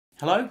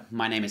Hello,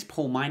 my name is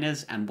Paul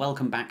Miners and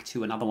welcome back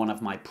to another one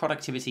of my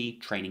productivity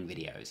training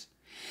videos.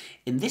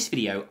 In this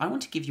video, I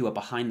want to give you a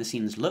behind the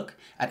scenes look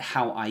at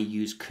how I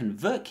use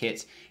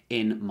ConvertKit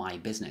in my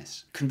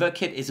business.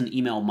 ConvertKit is an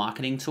email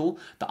marketing tool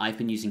that I've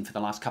been using for the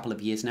last couple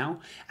of years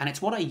now, and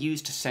it's what I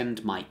use to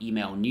send my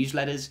email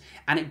newsletters,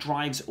 and it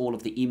drives all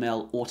of the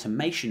email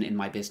automation in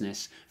my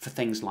business for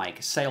things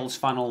like sales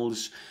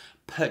funnels,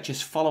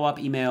 purchase follow-up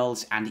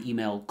emails, and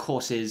email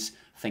courses,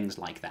 things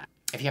like that.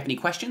 If you have any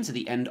questions at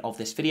the end of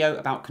this video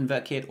about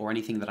ConvertKit or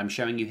anything that I'm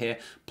showing you here,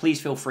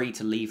 please feel free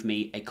to leave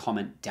me a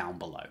comment down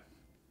below.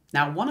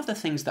 Now, one of the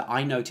things that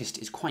I noticed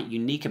is quite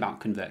unique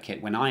about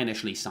ConvertKit when I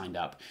initially signed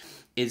up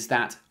is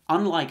that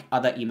unlike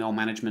other email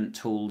management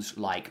tools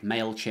like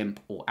MailChimp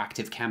or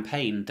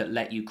ActiveCampaign that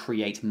let you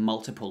create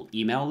multiple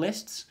email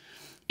lists,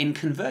 in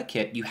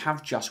ConvertKit you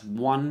have just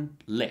one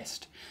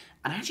list.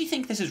 And I actually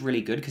think this is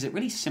really good because it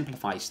really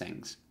simplifies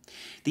things.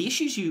 The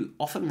issues you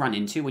often run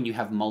into when you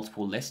have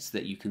multiple lists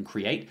that you can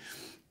create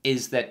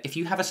is that if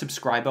you have a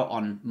subscriber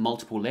on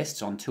multiple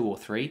lists, on 2 or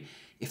 3,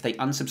 if they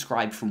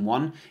unsubscribe from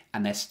one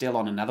and they're still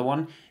on another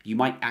one, you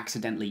might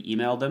accidentally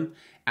email them,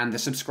 and the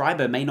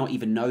subscriber may not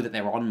even know that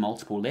they're on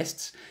multiple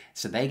lists,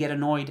 so they get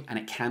annoyed, and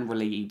it can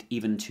lead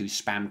even to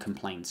spam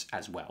complaints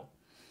as well.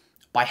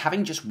 By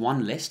having just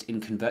one list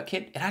in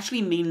ConvertKit, it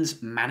actually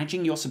means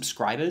managing your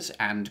subscribers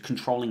and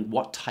controlling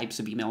what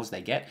types of emails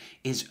they get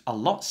is a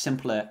lot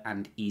simpler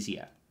and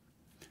easier.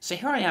 So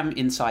here I am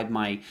inside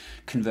my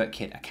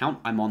ConvertKit account.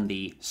 I'm on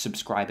the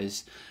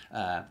subscribers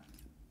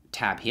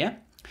tab here.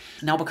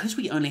 Now, because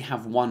we only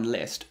have one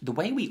list, the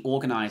way we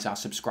organize our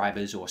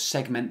subscribers or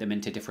segment them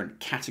into different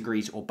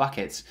categories or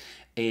buckets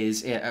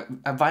is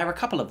via a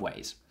couple of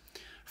ways.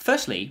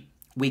 Firstly,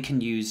 we can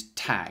use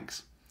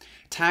tags.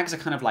 Tags are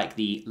kind of like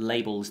the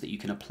labels that you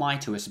can apply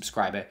to a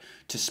subscriber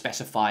to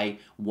specify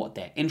what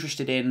they're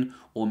interested in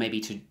or maybe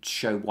to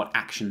show what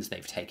actions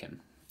they've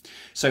taken.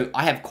 So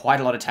I have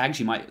quite a lot of tags.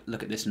 You might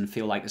look at this and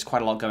feel like there's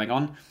quite a lot going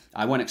on.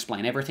 I won't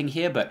explain everything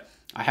here, but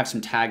I have some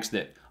tags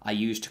that I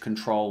use to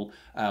control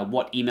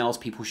what emails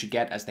people should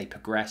get as they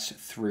progress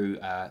through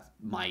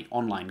my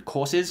online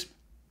courses.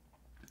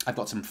 I've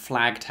got some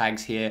flag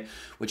tags here,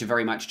 which are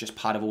very much just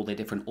part of all the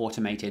different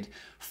automated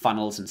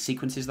funnels and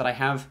sequences that I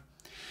have.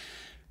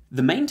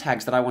 The main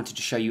tags that I wanted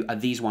to show you are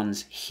these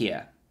ones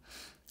here.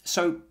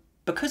 So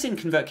because in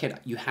ConvertKit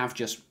you have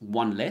just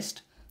one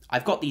list,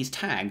 I've got these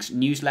tags,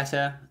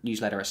 newsletter,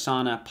 newsletter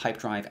Asana,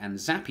 Pipedrive, and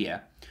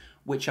Zapier,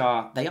 which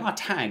are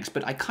tags,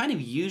 but I kind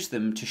of use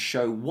them to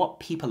show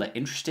what people are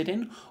interested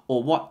in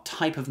or what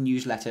type of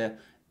newsletter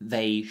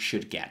they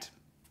should get.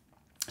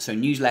 So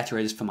newsletter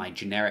is for my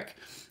generic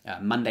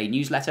Monday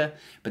newsletter,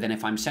 but then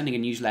if I'm sending a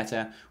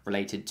newsletter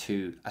related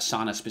to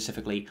Asana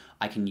specifically,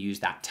 I can use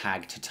that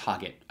tag to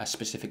target a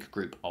specific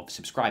group of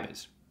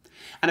subscribers.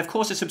 And of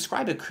course, a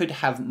subscriber could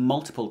have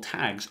multiple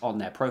tags on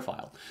their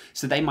profile,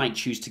 so they might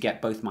choose to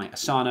get both my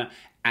Asana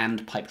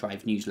and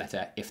Pipedrive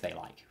newsletter if they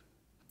like.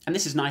 And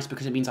this is nice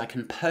because it means I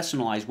can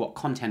personalize what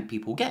content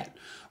people get.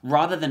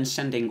 Rather than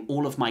sending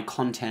all of my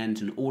content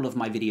and all of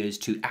my videos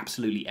to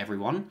absolutely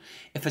everyone,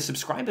 if a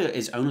subscriber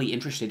is only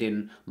interested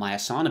in my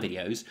Asana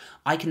videos,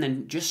 I can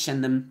then just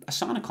send them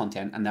Asana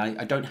content and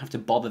I don't have to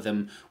bother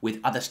them with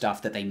other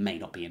stuff that they may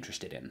not be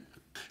interested in.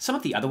 Some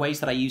of the other ways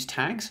that I use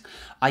tags,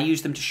 I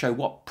use them to show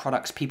what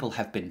products people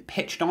have been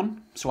pitched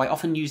on. So I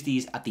often use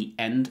these at the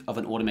end of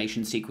an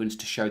automation sequence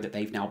to show that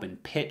they've now been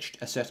pitched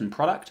a certain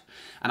product.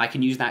 And I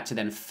can use that to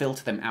then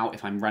filter them out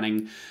if I'm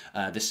running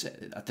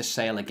the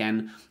sale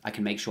again. I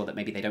can make sure that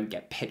maybe they don't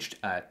get pitched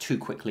too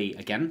quickly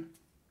again.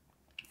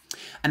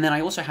 And then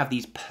I also have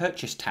these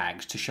purchase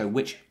tags to show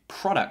which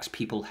products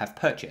people have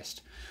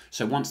purchased.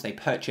 So once they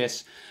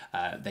purchase,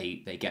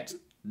 they get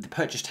the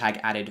purchase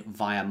tag added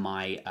via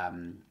my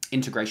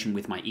integration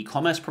with my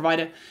e-commerce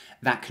provider.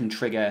 That can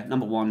trigger,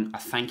 number one, a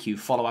thank you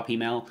follow-up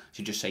email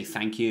to just say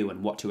thank you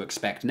and what to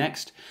expect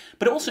next.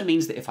 But it also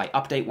means that if I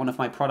update one of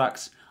my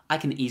products, I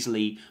can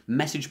easily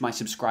message my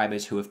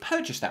subscribers who have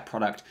purchased that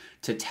product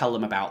to tell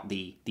them about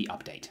the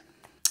update.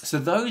 So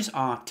those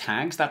are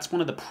tags. That's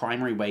one of the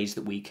primary ways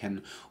that we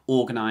can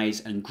organize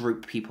and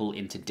group people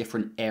into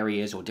different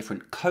areas or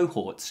different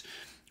cohorts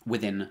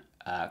within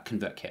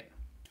ConvertKit.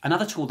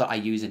 Another tool that I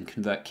use in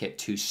ConvertKit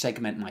to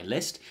segment my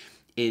list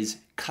is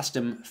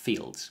custom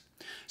fields.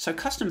 So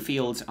custom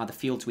fields are the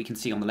fields we can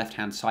see on the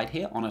left-hand side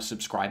here on a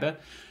subscriber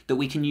that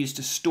we can use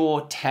to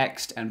store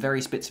text and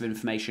various bits of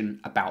information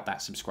about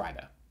that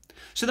subscriber.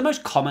 So the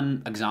most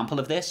common example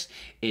of this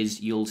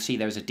is you'll see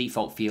there's a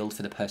default field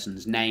for the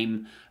person's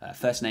name,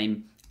 first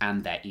name,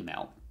 and their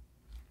email.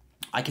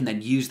 I can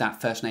then use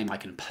that first name, I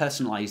can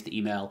personalize the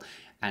email,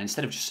 and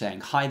instead of just saying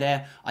hi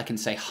there, I can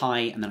say hi,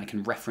 and then I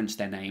can reference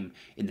their name,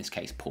 in this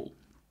case, Paul.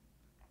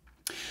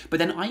 But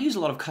then I use a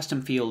lot of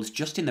custom fields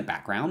just in the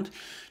background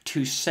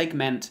to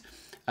segment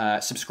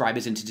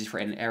subscribers into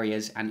different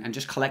areas and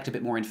just collect a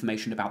bit more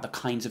information about the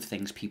kinds of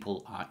things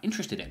people are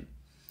interested in.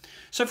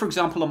 So for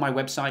example, on my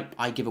website,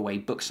 I give away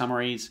book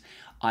summaries.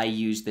 I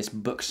use this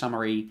book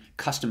summary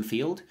custom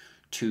field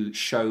to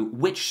show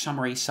which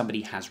summary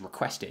somebody has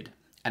requested.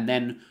 And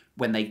then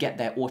when they get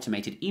their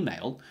automated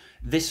email,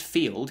 this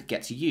field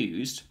gets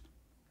used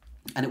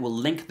and it will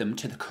link them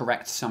to the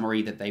correct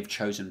summary that they've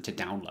chosen to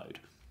download.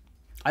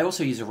 I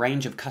also use a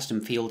range of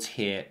custom fields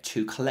here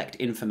to collect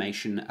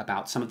information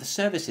about some of the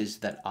services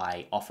that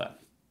I offer.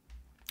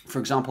 For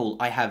example,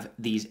 I have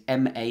these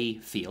MA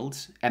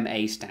fields.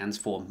 MA stands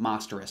for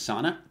Master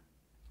Asana,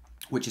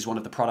 which is one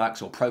of the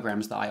products or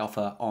programs that I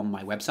offer on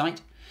my website.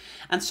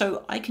 And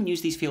so I can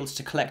use these fields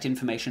to collect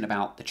information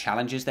about the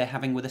challenges they're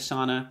having with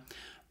Asana,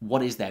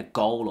 what is their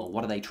goal or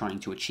what are they trying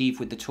to achieve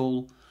with the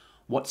tool,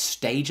 what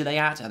stage are they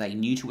at? Are they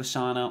new to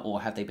Asana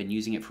or have they been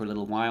using it for a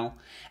little while?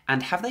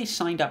 And have they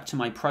signed up to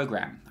my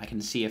program? I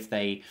can see if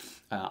they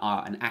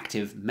are an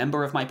active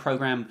member of my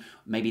program.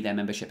 Maybe their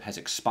membership has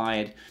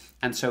expired.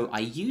 And so I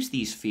use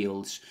these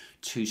fields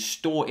to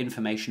store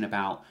information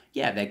about,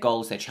 their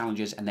goals, their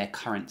challenges, and their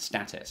current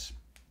status.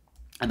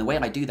 And the way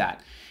I do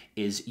that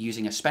is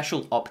using a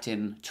special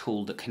opt-in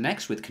tool that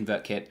connects with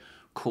ConvertKit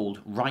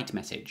called Write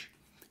Message.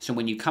 So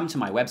when you come to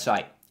my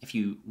website, if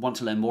you want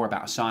to learn more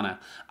about Asana,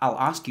 I'll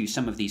ask you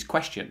some of these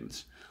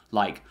questions,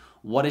 like,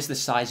 what is the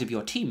size of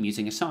your team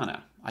using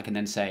Asana? I can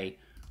then say,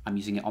 I'm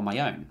using it on my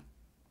own.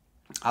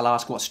 I'll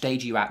ask, what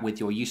stage are you at with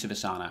your use of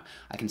Asana?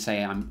 I can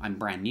say, I'm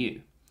brand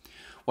new.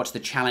 What's the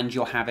challenge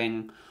you're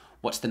having?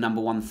 What's the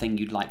number one thing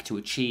you'd like to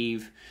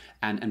achieve?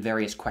 And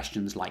various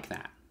questions like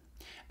that.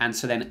 And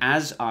so then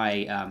as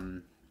I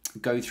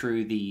go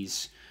through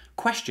these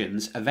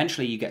questions,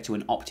 eventually you get to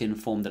an opt-in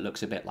form that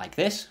looks a bit like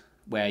this,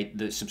 where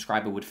the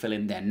subscriber would fill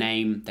in their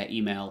name, their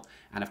email,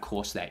 and of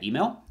course their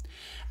email.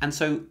 And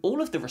so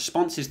all of the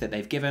responses that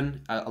they've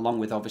given, along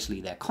with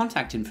obviously their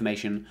contact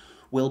information,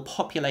 will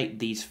populate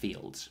these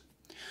fields.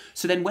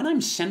 So then when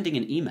I'm sending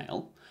an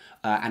email,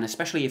 and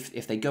especially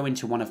if they go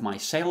into one of my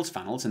sales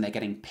funnels and they're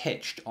getting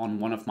pitched on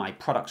one of my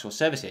products or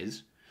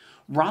services,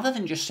 rather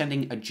than just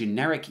sending a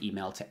generic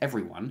email to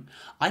everyone,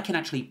 I can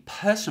actually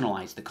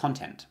personalize the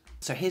content.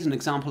 So here's an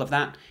example of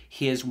that.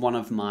 Here's one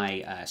of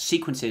my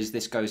sequences.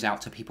 This goes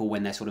out to people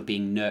when they're sort of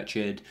being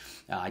nurtured.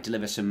 I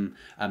deliver some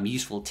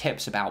useful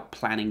tips about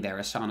planning their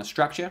Asana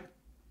structure.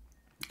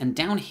 And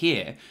down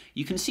here,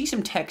 you can see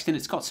some text and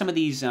it's got some of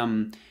these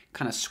kind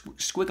of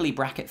squiggly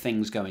bracket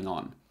things going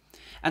on.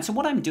 And so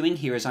what I'm doing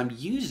here is I'm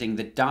using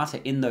the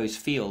data in those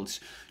fields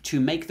to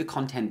make the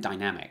content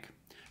dynamic.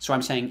 So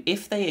I'm saying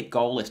if their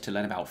goal is to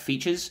learn about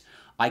features,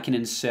 I can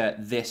insert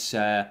this,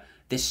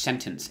 this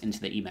sentence into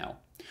the email.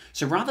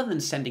 So rather than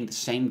sending the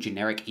same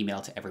generic email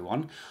to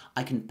everyone,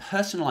 I can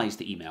personalize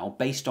the email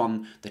based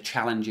on the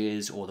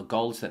challenges or the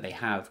goals that they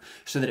have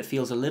so that it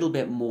feels a little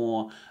bit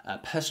more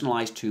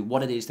personalized to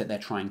what it is that they're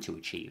trying to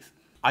achieve.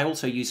 I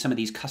also use some of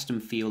these custom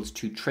fields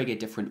to trigger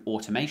different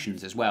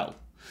automations as well.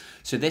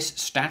 So this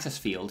status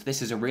field,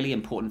 this is a really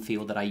important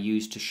field that I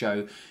use to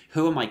show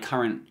who are my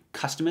current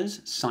customers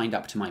signed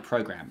up to my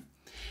program.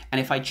 And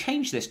if I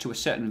change this to a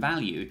certain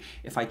value,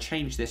 if I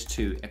change this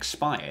to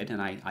expired,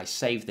 and I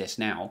save this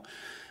now,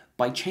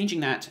 by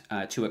changing that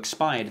to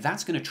expired,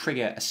 that's going to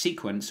trigger a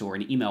sequence or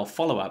an email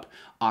follow-up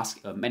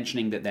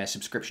mentioning that their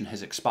subscription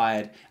has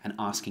expired and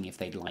asking if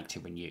they'd like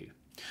to renew.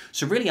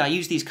 So really, I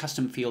use these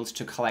custom fields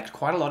to collect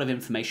quite a lot of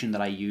information that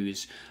I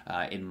use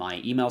in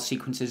my email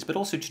sequences, but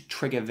also to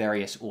trigger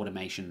various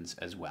automations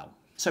as well.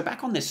 So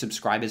back on this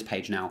subscribers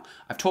page now,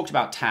 I've talked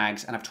about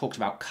tags and I've talked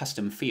about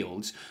custom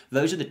fields.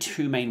 Those are the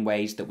two main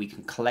ways that we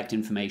can collect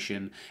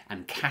information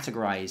and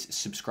categorize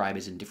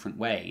subscribers in different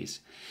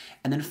ways.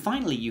 And then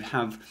finally, you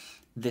have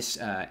this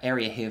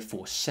area here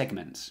for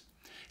segments.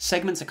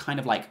 Segments are kind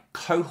of like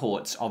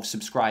cohorts of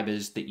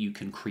subscribers that you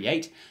can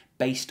create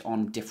based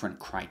on different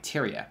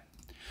criteria.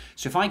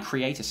 So if I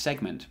create a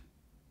segment,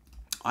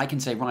 I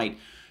can say, right,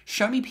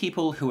 show me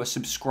people who are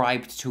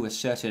subscribed to a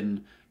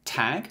certain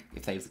tag,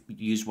 if they've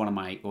used one of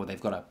my, or they've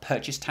got a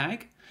purchase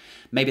tag.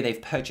 Maybe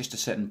they've purchased a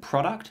certain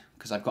product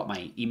because I've got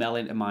my email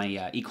and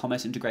my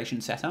e-commerce integration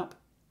set up.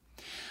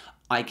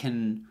 I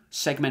can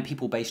segment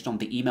people based on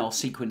the email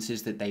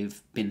sequences that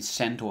they've been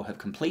sent or have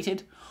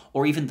completed,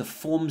 or even the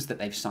forms that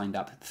they've signed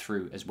up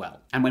through as well.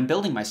 And when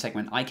building my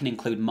segment, I can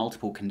include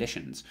multiple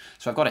conditions.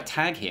 So I've got a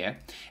tag here,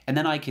 and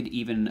then I could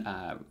even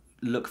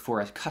look for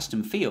a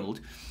custom field,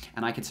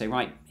 and I could say,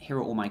 right, here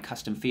are all my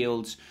custom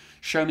fields.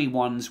 Show me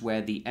ones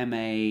where the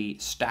MA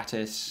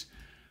status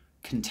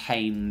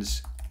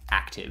contains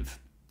active.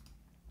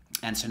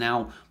 And so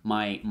now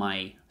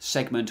my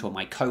segment or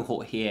my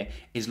cohort here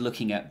is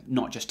looking at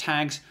not just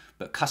tags,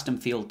 but custom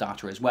field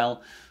data as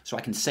well. So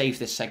I can save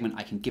this segment,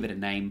 I can give it a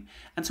name.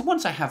 And so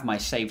once I have my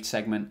saved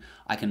segment,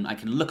 I can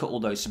look at all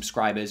those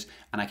subscribers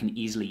and I can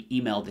easily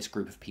email this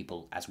group of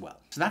people as well.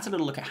 So that's a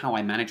little look at how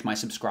I manage my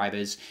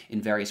subscribers in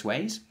various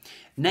ways.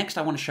 Next,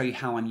 I want to show you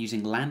how I'm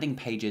using landing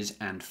pages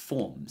and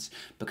forms,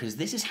 because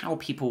this is how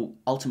people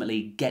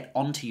ultimately get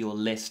onto your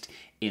list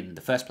in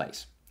the first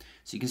place.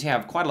 So you can see I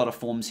have quite a lot of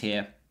forms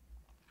here.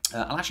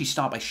 I'll actually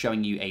start by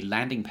showing you a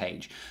landing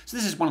page. So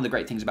this is one of the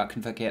great things about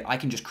ConvertKit. I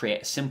can just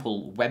create a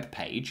simple web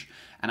page,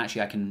 and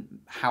actually I can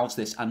house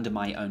this under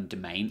my own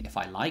domain if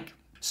I like.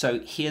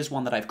 So here's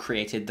one that I've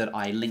created that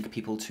I link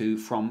people to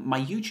from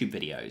my YouTube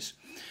videos.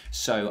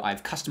 So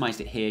I've customized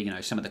it here, you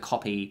know, some of the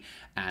copy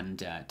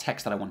and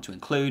text that I want to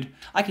include.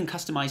 I can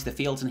customize the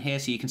fields in here,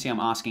 so you can see I'm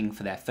asking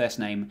for their first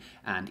name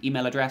and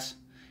email address.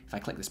 If I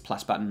click this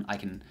plus button, I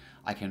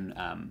can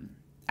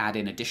add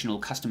in additional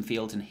custom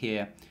fields in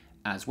here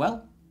as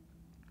well.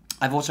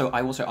 I also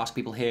ask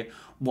people here,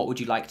 what would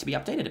you like to be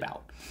updated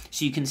about?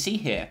 So you can see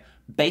here,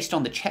 based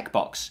on the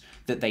checkbox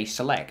that they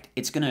select,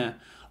 it's going to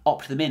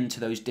opt them into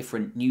those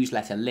different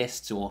newsletter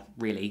lists, or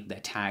really their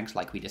tags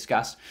like we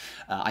discussed.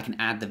 I can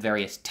add the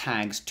various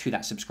tags to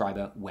that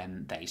subscriber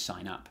when they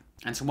sign up.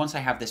 And so once I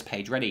have this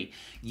page ready,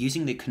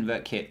 using the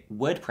ConvertKit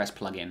WordPress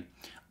plugin,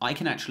 I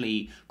can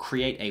actually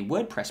create a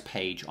WordPress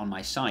page on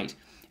my site.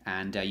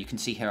 And you can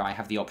see here I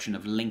have the option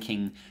of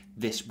linking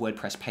this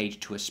WordPress page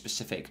to a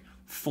specific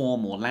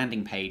form or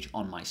landing page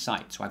on my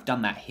site. So I've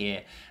done that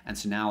here. And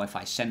so now if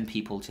I send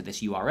people to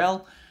this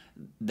URL,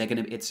 they're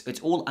going to, it's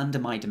all under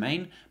my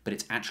domain, but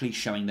it's actually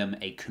showing them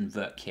a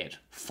ConvertKit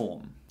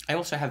form. I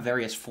also have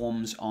various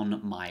forms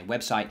on my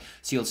website.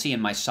 So you'll see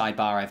in my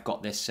sidebar, I've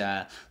got this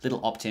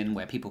little opt-in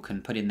where people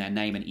can put in their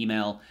name and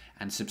email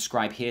and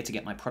subscribe here to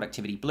get my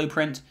productivity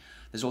blueprint.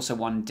 There's also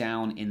one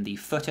down in the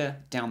footer,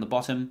 down the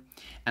bottom.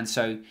 And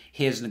so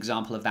here's an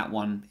example of that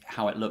one,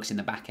 how it looks in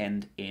the back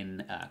end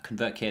in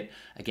ConvertKit.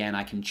 Again,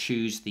 I can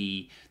choose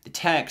the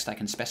text, I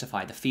can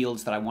specify the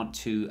fields that I want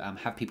to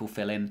have people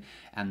fill in,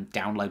 and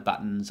download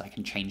buttons, I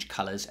can change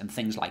colors and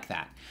things like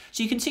that.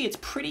 So you can see it's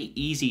pretty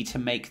easy to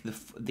make the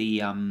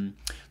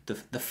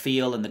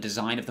feel and the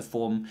design of the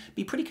form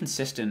be pretty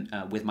consistent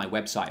with my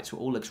website, so it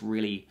all looks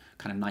really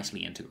kind of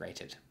nicely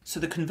integrated. So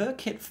the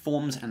ConvertKit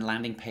forms and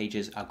landing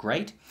pages are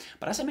great,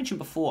 but as I mentioned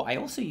before, I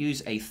also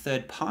use a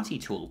third-party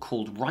tool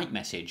called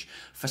WriteMessage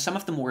for some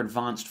of the more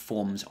advanced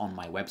forms on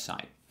my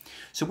website.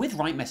 So with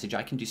WriteMessage,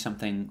 I can do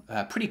something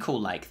pretty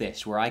cool like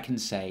this, where I can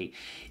say,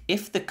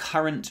 if the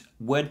current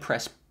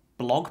WordPress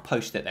blog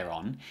post that they're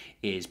on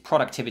is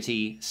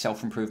productivity,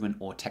 self-improvement,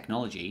 or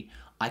technology,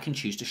 I can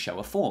choose to show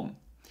a form.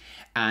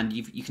 And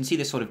you can see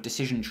this sort of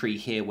decision tree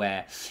here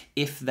where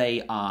if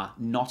they are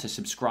not a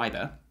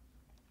subscriber,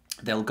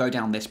 they'll go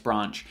down this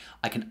branch.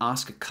 I can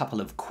ask a couple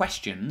of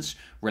questions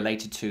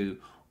related to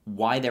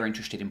why they're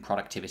interested in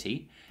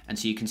productivity. And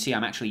so you can see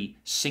I'm actually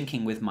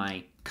syncing with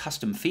my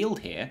custom field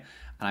here,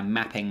 and I'm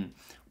mapping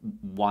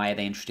why are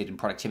they interested in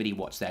productivity,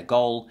 what's their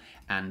goal,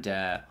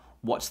 and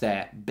what's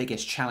their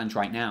biggest challenge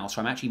right now.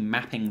 So I'm actually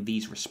mapping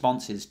these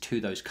responses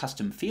to those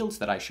custom fields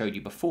that I showed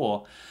you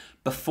before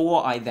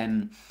I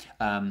then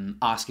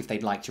ask if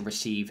they'd like to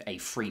receive a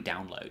free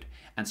download.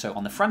 And so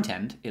on the front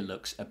end, it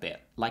looks a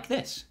bit like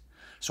this.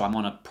 So I'm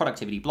on a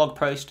productivity blog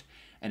post,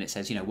 and it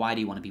says, you know, why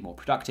do you want to be more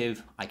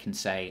productive? I can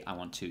say, I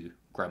want to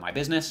grow my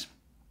business.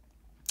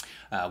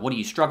 What do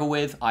you struggle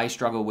with? I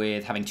struggle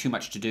with having too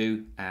much to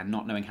do and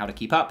not knowing how to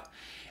keep up.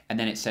 And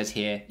then it says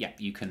here, yeah,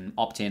 you can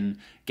opt in,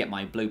 get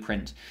my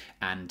blueprint,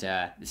 and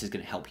this is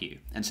going to help you.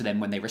 And so then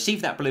when they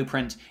receive that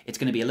blueprint, it's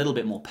going to be a little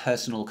bit more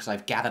personal because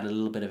I've gathered a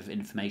little bit of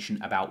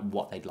information about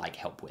what they'd like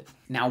help with.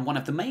 Now, one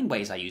of the main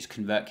ways I use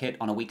ConvertKit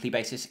on a weekly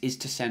basis is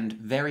to send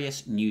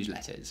various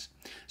newsletters.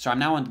 So I'm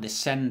now under the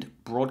Send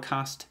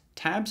Broadcast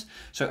tabs.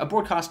 So a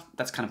broadcast,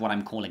 that's kind of what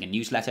I'm calling a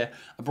newsletter.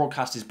 A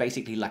broadcast is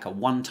basically like a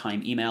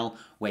one-time email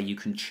where you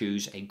can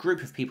choose a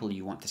group of people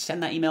you want to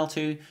send that email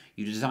to,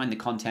 you design the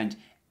content,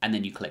 and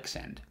then you click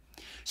send.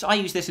 So I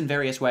use this in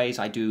various ways.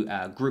 I do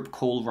group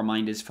call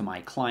reminders for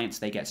my clients.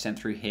 They get sent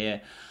through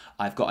here.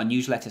 I've got a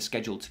newsletter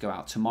scheduled to go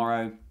out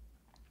tomorrow.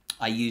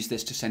 I use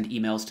this to send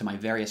emails to my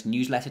various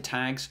newsletter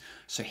tags.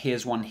 So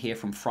here's one here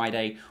from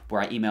Friday where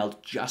I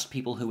emailed just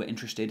people who were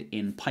interested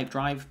in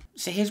Pipedrive.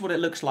 So here's what it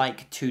looks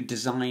like to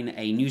design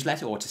a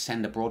newsletter, or to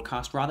send a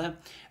broadcast rather.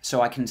 So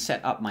I can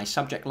set up my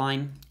subject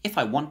line. If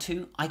I want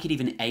to, I could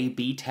even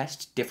A/B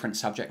test different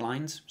subject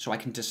lines. So I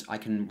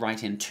can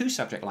write in 2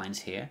 subject lines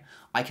here.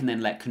 I can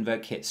then let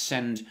ConvertKit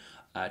send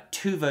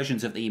 2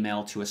 versions of the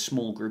email to a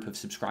small group of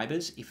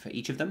subscribers for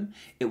each of them.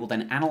 It will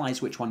then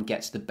analyze which one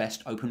gets the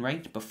best open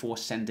rate before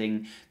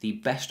sending the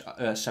best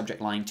subject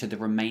line to the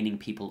remaining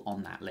people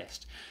on that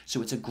list.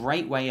 So it's a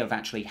great way of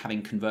actually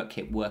having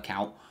ConvertKit work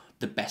out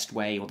the best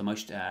way or the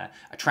most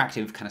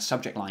attractive kind of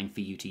subject line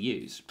for you to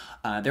use.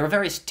 There are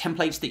various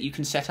templates that you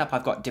can set up.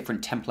 I've got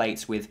different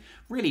templates with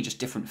really just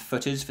different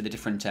footers for the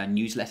different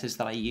newsletters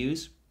that I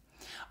use.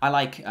 I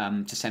like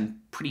to send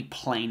pretty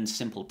plain,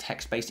 simple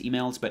text-based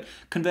emails, but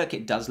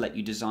ConvertKit does let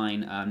you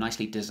design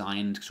nicely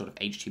designed sort of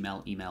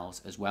HTML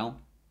emails as well.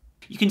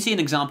 You can see an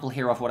example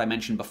here of what I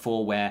mentioned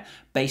before, where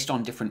based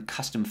on different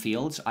custom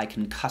fields, I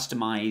can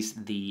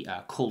customize the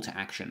call to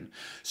action.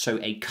 So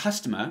a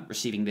customer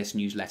receiving this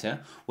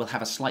newsletter will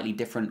have a slightly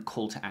different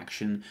call to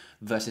action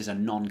versus a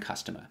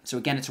non-customer. So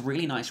again, it's a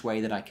really nice way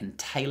that I can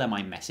tailor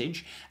my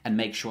message and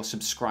make sure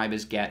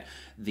subscribers get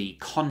the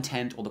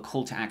content or the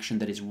call to action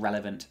that is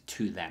relevant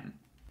to them.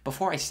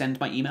 Before I send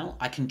my email,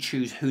 I can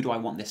choose who do I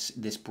want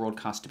this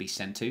broadcast to be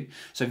sent to.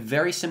 So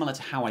very similar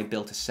to how I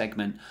built a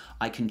segment,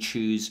 I can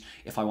choose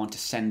if I want to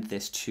send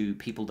this to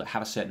people that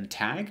have a certain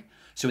tag.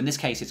 So in this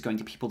case, it's going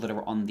to people that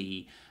are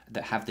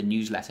that have the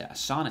newsletter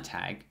Asana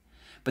tag.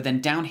 But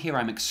then down here,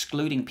 I'm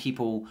excluding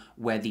people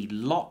where the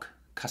lock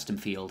custom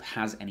field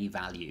has any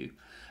value.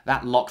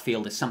 That lock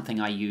field is something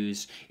I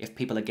use if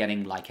people are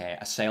getting like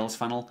a sales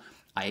funnel.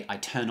 I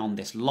turn on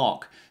this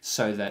lock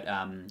so that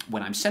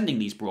when I'm sending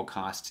these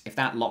broadcasts, if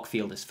that lock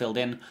field is filled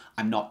in,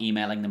 I'm not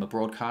emailing them a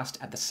broadcast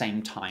at the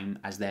same time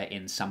as they're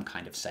in some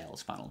kind of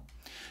sales funnel.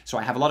 So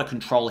I have a lot of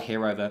control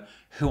here over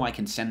who I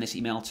can send this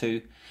email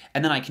to,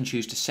 and then I can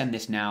choose to send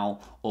this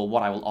now, or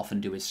what I will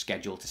often do is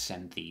schedule to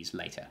send these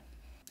later.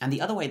 And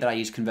the other way that I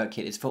use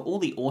ConvertKit is for all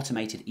the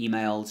automated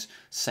emails,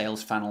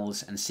 sales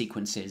funnels, and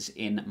sequences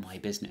in my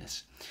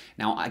business.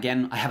 Now,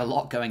 again, I have a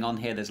lot going on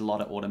here. There's a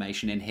lot of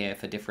automation in here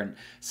for different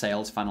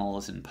sales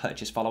funnels and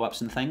purchase follow-ups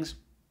and things.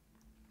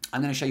 I'm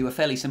going to show you a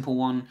fairly simple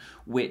one,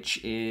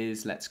 which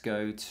is, let's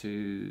go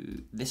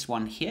to this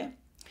one here.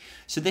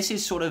 So this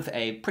is sort of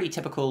a pretty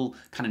typical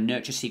kind of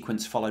nurture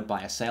sequence followed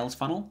by a sales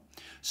funnel.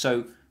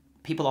 So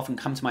people often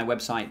come to my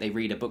website, they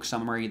read a book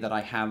summary that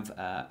I have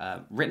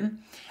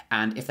written,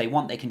 and if they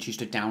want, they can choose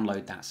to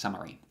download that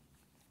summary.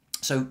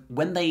 So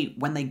when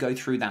they go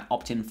through that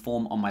opt-in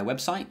form on my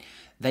website,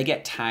 they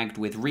get tagged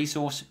with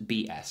resource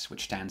BS,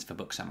 which stands for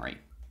book summary.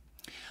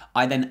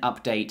 I then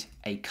update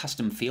a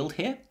custom field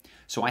here.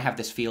 So I have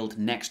this field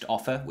next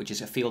offer, which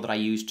is a field that I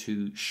use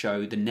to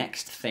show the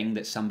next thing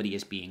that somebody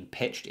is being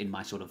pitched in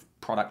my sort of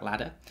product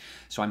ladder.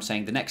 So I'm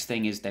saying the next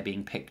thing is they're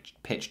being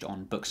pitched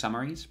on book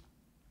summaries.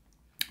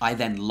 I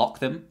then lock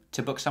them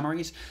to book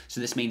summaries.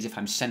 So this means if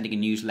I'm sending a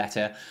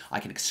newsletter,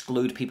 I can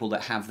exclude people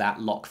that have that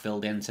lock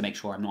filled in to make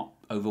sure I'm not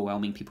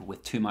overwhelming people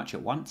with too much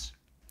at once.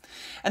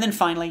 And then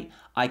finally,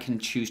 I can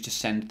choose to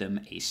send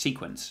them a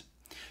sequence.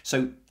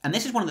 So, and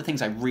this is one of the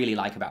things I really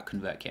like about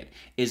ConvertKit,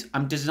 is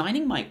I'm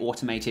designing my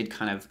automated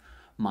kind of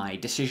my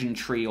decision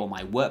tree or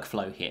my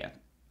workflow here.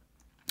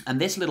 And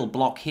this little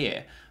block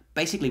here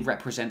basically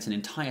represents an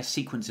entire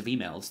sequence of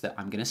emails that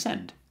I'm going to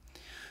send.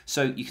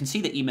 So you can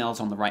see the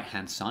emails on the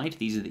right-hand side.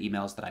 These are the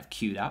emails that I've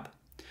queued up.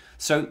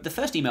 So the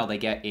first email they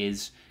get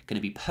is going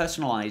to be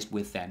personalized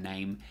with their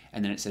name,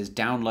 and then it says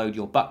download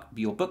your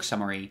book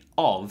summary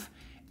of,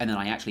 and then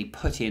I actually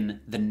put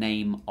in the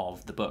name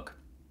of the book.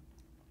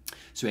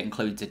 So it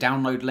includes a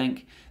download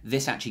link.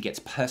 This actually gets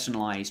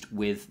personalized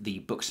with the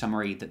book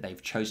summary that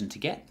they've chosen to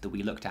get, that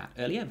we looked at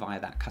earlier via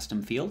that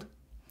custom field.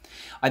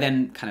 I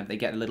then they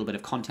get a little bit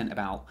of content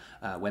about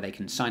where they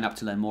can sign up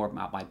to learn more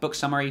about my book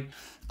summary.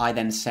 I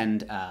then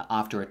send,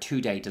 after a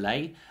 2-day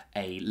delay,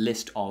 a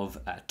list of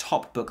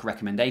top book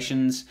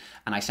recommendations,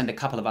 and I send a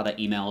couple of other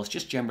emails,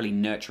 just generally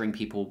nurturing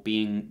people,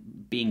 being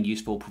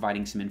useful,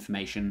 providing some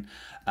information,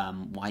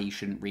 why you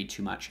shouldn't read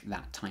too much,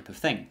 that type of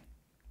thing.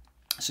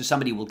 So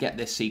somebody will get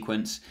this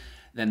sequence,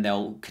 then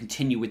they'll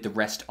continue with the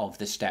rest of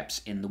the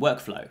steps in the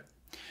workflow.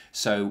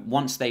 So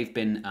once they've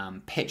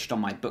been pitched on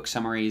my book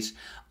summaries,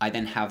 I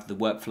then have the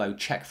workflow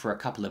check for a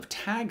couple of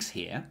tags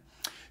here.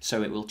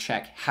 So it will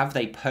check, have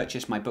they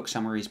purchased my book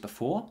summaries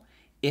before?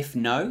 If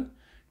no,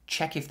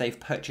 check if they've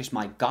purchased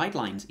my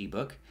guidelines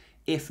ebook.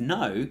 If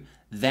no,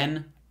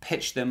 then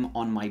pitch them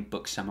on my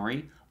book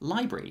summary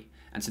library.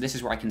 And so this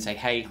is where I can say,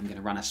 hey, I'm going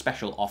to run a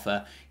special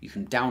offer. You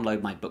can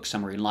download my book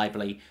summary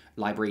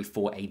library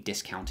for a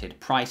discounted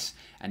price.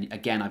 And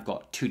again, I've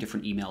got 2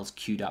 different emails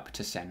queued up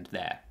to send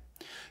there.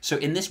 So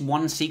in this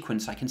one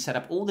sequence, I can set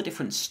up all the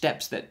different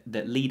steps that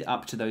lead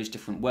up to those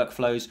different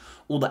workflows,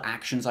 all the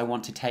actions I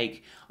want to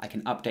take. I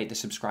can update the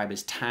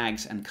subscribers'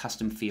 tags and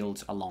custom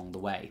fields along the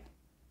way.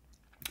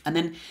 And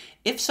then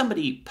if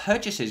somebody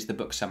purchases the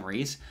book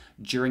summaries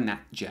during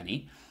that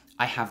journey,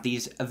 I have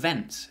these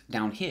events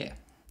down here.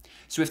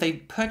 So if they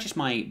purchase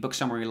my book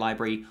summary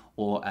library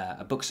or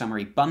a book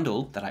summary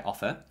bundle that I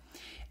offer,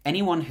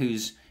 anyone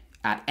who's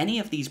at any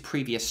of these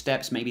previous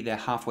steps, maybe they're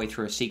halfway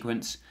through a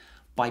sequence,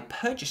 by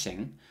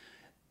purchasing,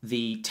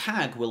 the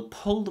tag will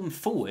pull them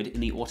forward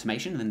in the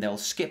automation, and then they'll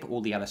skip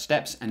all the other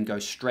steps and go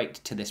straight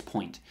to this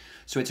point.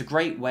 So it's a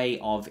great way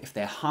of, if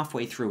they're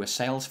halfway through a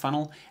sales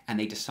funnel and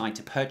they decide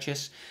to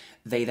purchase,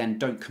 they then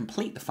don't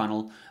complete the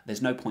funnel.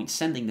 There's no point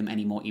sending them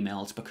any more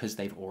emails because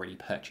they've already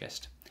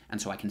purchased.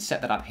 And so I can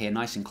set that up here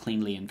nice and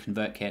cleanly in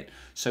ConvertKit.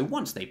 So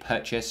once they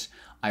purchase,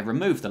 I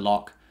remove the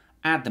lock,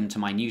 add them to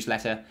my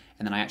newsletter,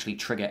 and then I actually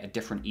trigger a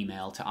different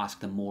email to ask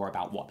them more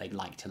about what they'd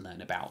like to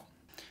learn about.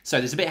 So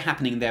there's a bit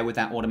happening there with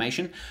that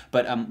automation,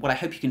 but what I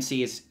hope you can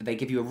see is they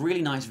give you a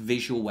really nice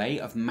visual way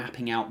of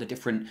mapping out the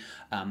different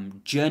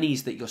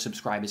journeys that your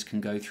subscribers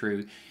can go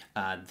through,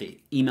 the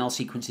email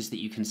sequences that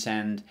you can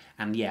send,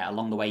 and yeah,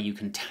 along the way you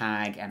can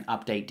tag and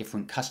update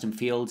different custom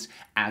fields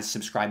as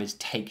subscribers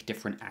take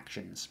different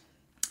actions.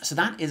 So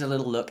that is a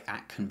little look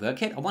at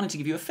ConvertKit. I wanted to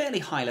give you a fairly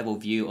high-level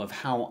view of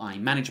how I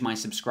manage my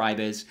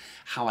subscribers,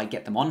 how I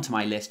get them onto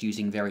my list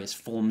using various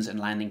forms and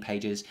landing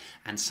pages,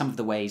 and some of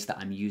the ways that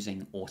I'm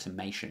using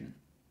automation.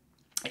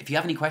 If you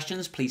have any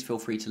questions, please feel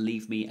free to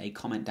leave me a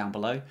comment down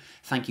below.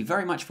 Thank you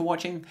very much for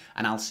watching,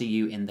 and I'll see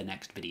you in the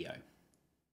next video.